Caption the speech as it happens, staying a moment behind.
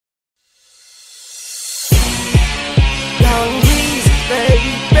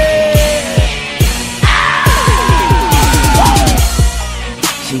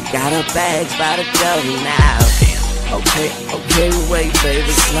Got her bags by the door now. Okay, wait,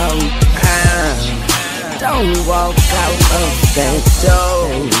 baby, slow down. Don't walk out of that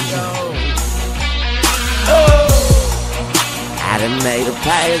door. I done made a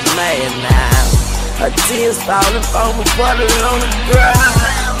pious man now. Her tears falling from a puddle on the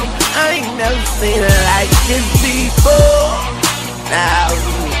ground. I ain't never seen it like this before. Now,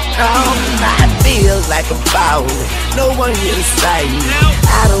 my feels like a ball. No one here to save me.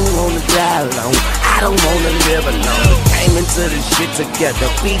 I don't wanna die alone. I don't wanna live alone. Came into this shit together.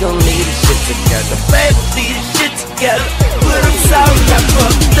 We gon' leave this shit together. Baby, leave this shit together. But I'm sorry I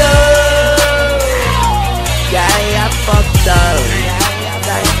fucked up. Yeah, I fucked up.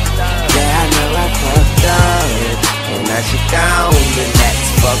 Yeah, I know I fucked up. And now she gone, and that's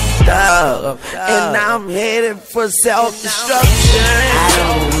fucked up. And I'm headed for self-destruction. I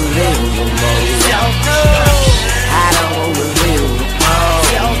don't wanna live no more. Self-destruction. I don't wanna live no more.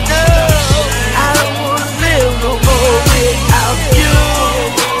 Self-destruction. I don't wanna live no more without you.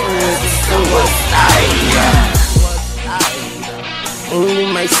 So what's and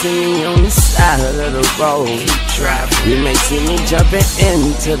you may see me on the side of the road. You may see me jumping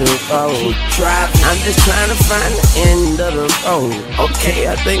into the road. I'm just trying to find the end of the road.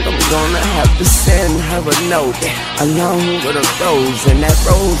 Okay, I think I'm gonna have to send her a note along with a rose, and that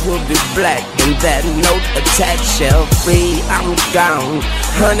rose will be black, and that note attached shall read, I'm gone,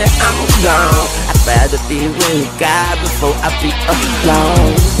 honey, I'm gone. I'd rather be with God before I be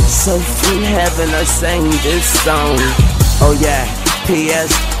alone. So from heaven I sang this song. Oh yeah. P.S.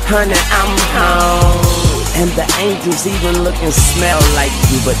 Honey, I'm home. And the angels even look and smell like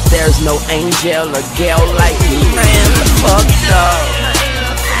you, but there's no angel or girl like you. Man, I fucked up.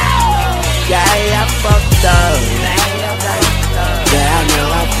 Yeah, I fucked up. Yeah, I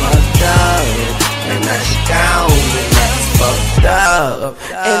know I fucked up. And now she gone, and that's fucked up.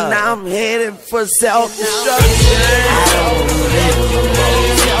 And now I'm headed for self-destruction. I don't wanna live no more.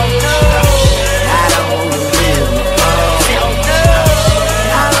 I don't wanna live no more.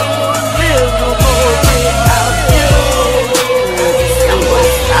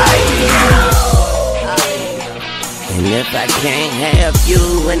 And if I can't have you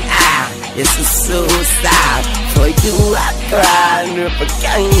and I, it's a suicide. For you I cry, and if I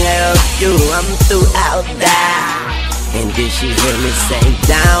can't have you, I'm through, I'll die. And did she hear me say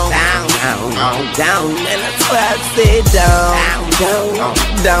down, down, down, down? And that's why I say down, down,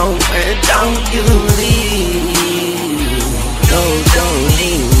 down, and don't you leave. No, don't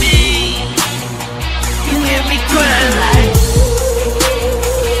leave me. You hear me crying like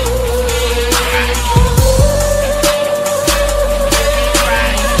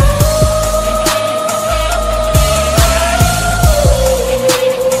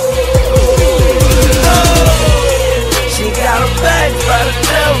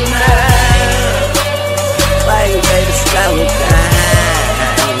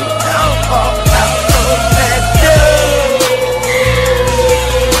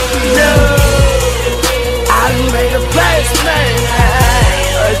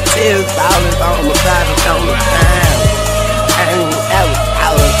falling on the bottom on the ground. I ain't ever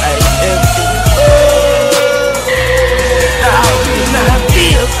like empty. Now it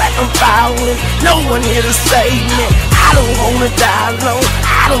feels like I'm falling. No one here to save me. I don't wanna die alone.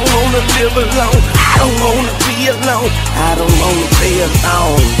 I don't wanna live alone. I don't wanna be alone. I don't wanna be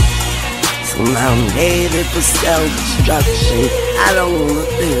alone. So now I'm headed for self-destruction. I don't wanna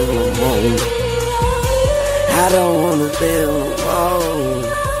live no more. I don't wanna live no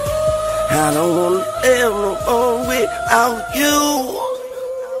more. I don't wanna live no more without you.